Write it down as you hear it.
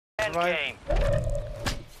Game.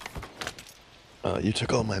 You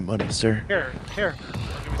took all my money, sir. Here.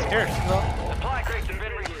 Supply crates have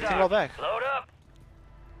been restocked. Take it all back. Load up.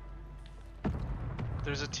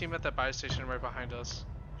 There's a team at that buy station right behind us.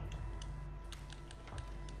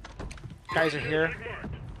 Guys are here.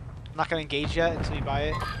 I'm not gonna engage yet until you buy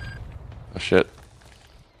it. Oh shit.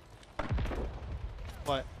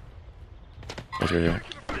 What? What's right here?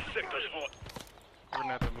 We're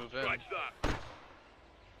gonna have to move in.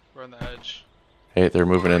 We're on the edge. Hey, they're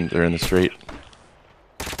moving in. They're in the street.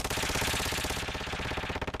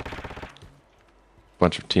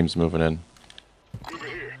 Bunch of teams moving in.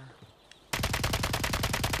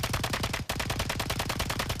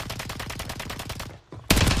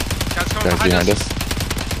 Guys Behind us.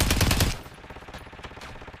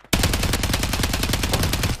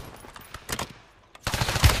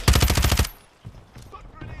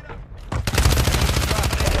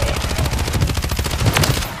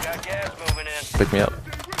 Got gas moving in. Pick me up.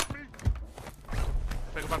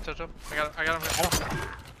 Pick him up, Totto. I got him.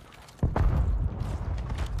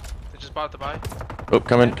 They just bought the buy. Oh,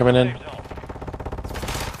 coming in.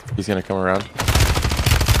 He's gonna come around.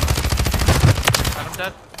 Got him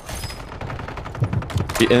dead.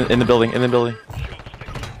 In the building. Got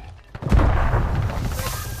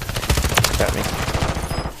me.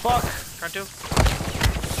 Fuck! Can't do.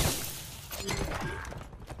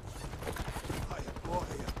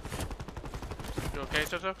 You okay,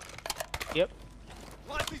 Totto? Yep.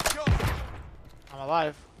 I'm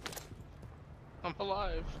alive. I'm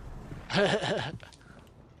alive.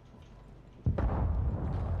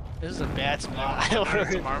 This is a bad spot.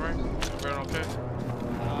 Got some armor. Everyone okay?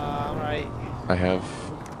 Alright. I have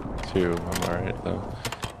 2. I'm alright though.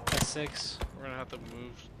 That's 6. We're gonna have to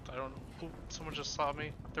move. I don't know. Ooh, someone just saw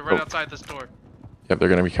me. They're right outside this door. Yep, they're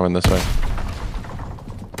gonna be coming this way.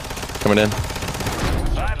 Coming in.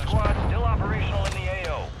 5 squads still operational in the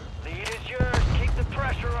AO. Lead is yours. Keep the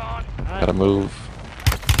pressure on. Gotta move.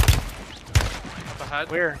 Up ahead.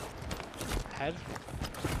 Where? Head?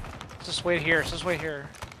 Just wait here.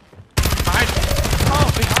 Behind. Oh,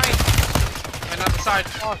 behind! And on the side.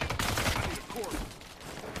 Fuck.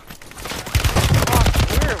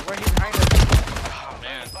 Where? Where he behind us? Oh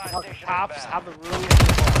man. Fuck, cops have the room.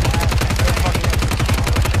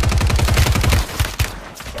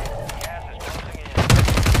 Gas is closing in.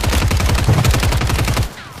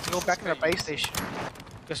 Let's go back in our base station.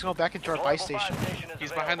 Let's go back into our base station.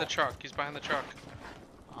 He's behind the truck. He's behind the truck.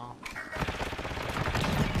 Oh.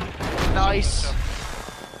 Nice.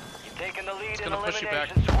 You're taking the lead in gonna push you back.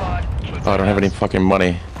 elimination squad. Oh, I don't have any fucking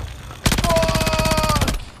money.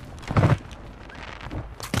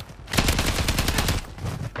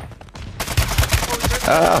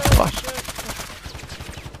 Ah, fuck.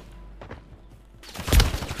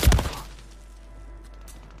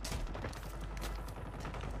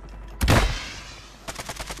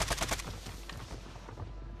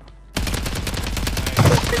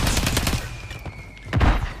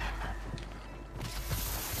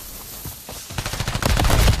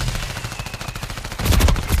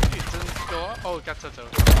 Oh, it got Totto.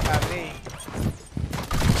 Not me.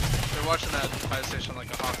 They're watching that fire station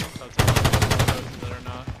like a hawk on Totto. That are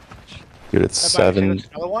not. Dude, it's 7.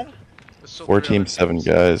 Another one? There's still 4 3 teams, other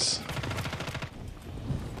 7 guys.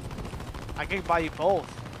 I can buy you both.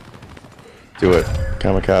 Do it.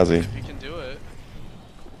 Kamikaze. If you can do it.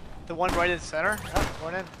 The one right in the center? Yep,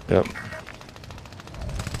 going in. Yep.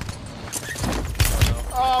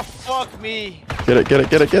 Oh, fuck me. Get it. Get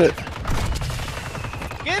it!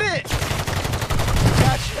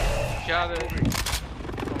 Gotcha. Got it.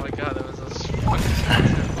 Oh my god, that was a fucking.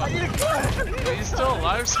 I need a gun. Are you still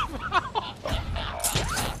alive somehow?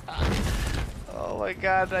 Oh my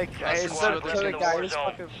god, I That's instead of one killing in a the guy, just Warzone.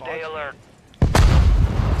 fucking Stay falls. alert.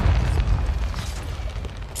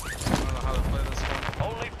 I don't know how to play this one.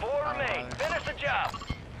 Only 4 remain. Finish the job.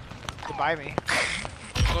 Goodbye me.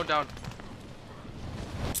 Go down.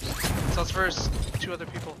 Sus first. 2 other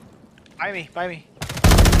people. Buy me.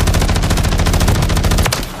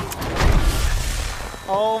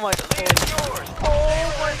 Oh my god. Oh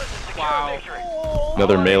my Wow. god.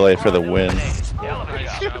 Another melee for the win. Nice job,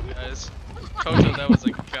 guys. Totto, that was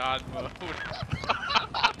a god mode.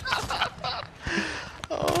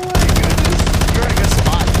 Oh my goodness. You're in a good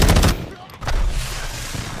spot, dude.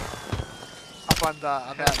 Up on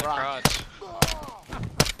that rock. Crotch.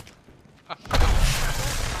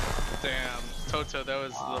 Damn, Totto, that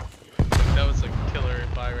was a killer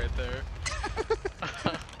buy right there.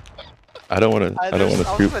 I don't want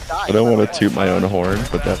to toot my own horn,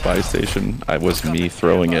 but that buy station, I was me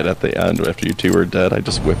throwing it at the end after you 2 were dead. I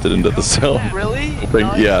just whipped it into the cell. Really?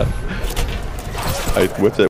 Yeah. I whipped it